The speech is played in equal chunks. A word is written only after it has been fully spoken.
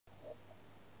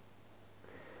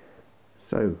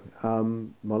So,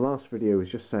 my last video was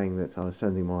just saying that I was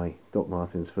sending my Dr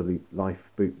Martens for the Life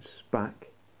boots back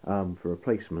for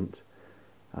replacement.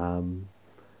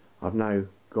 I've now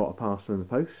got a parcel in the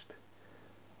post.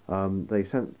 They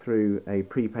sent through a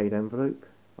prepaid envelope.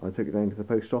 I took it down to the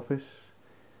post office.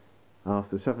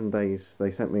 After 7 days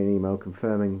they sent me an email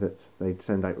confirming that they'd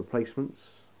send out replacements,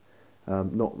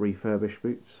 not refurbished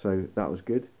boots, so that was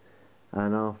good.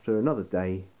 And after another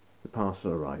day the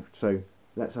parcel arrived. So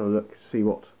let's have a look, see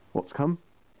what's come.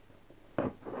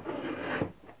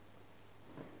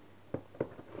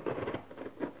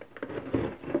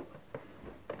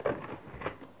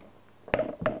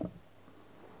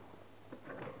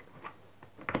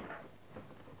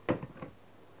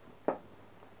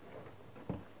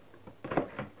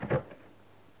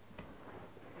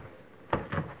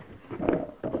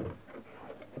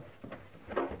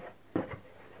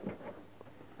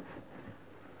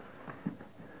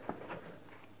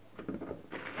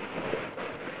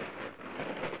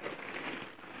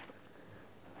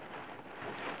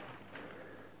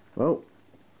 Well,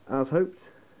 as hoped,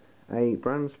 a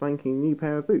brand spanking new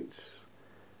pair of boots.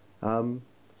 So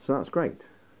that's great.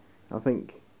 I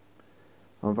think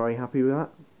I'm very happy with that.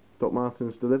 Dr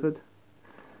Martens delivered.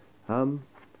 And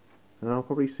I'll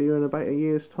probably see you in about a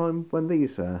year's time when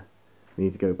these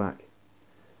need to go back.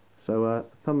 So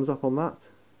thumbs up on that.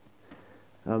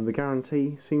 The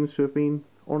guarantee seems to have been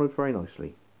honoured very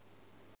nicely.